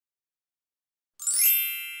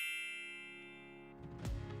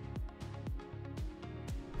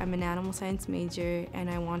I'm an animal science major and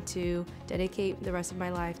I want to dedicate the rest of my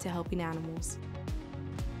life to helping animals.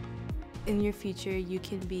 In your future, you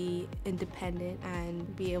can be independent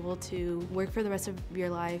and be able to work for the rest of your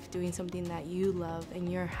life doing something that you love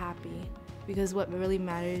and you're happy. Because what really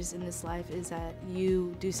matters in this life is that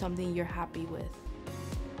you do something you're happy with.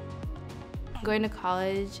 Going to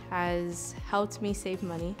college has helped me save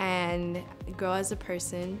money and grow as a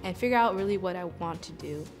person and figure out really what I want to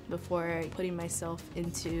do before putting myself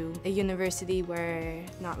into a university where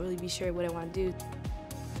I'm not really sure what I want to do.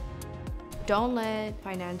 Don't let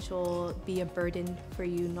financial be a burden for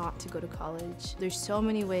you not to go to college. There's so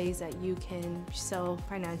many ways that you can self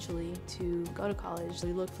financially to go to college.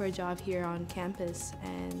 We look for a job here on campus,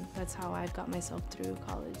 and that's how I've got myself through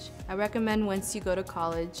college. I recommend once you go to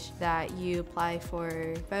college that you apply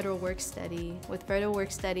for federal work study. With federal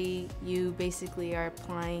work study, you basically are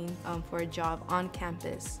applying for a job on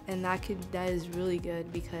campus, and that is really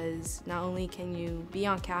good because not only can you be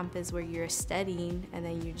on campus where you're studying and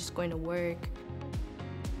then you're just going to work.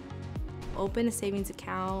 Open a savings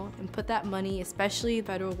account and put that money, especially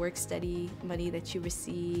federal work study money that you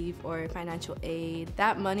receive or financial aid,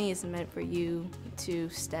 that money is meant for you to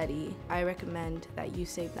study. I recommend that you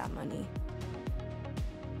save that money.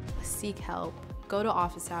 Seek help. Go to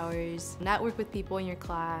office hours. Network with people in your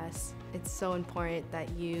class. It's so important that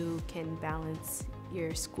you can balance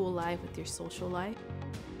your school life with your social life.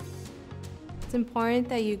 It's important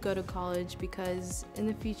that you go to college because in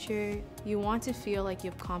the future, you want to feel like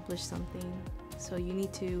you've accomplished something. So you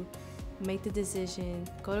need to make the decision,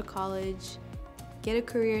 go to college, get a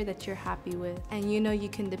career that you're happy with, and you know you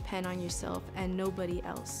can depend on yourself and nobody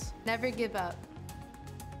else. Never give up.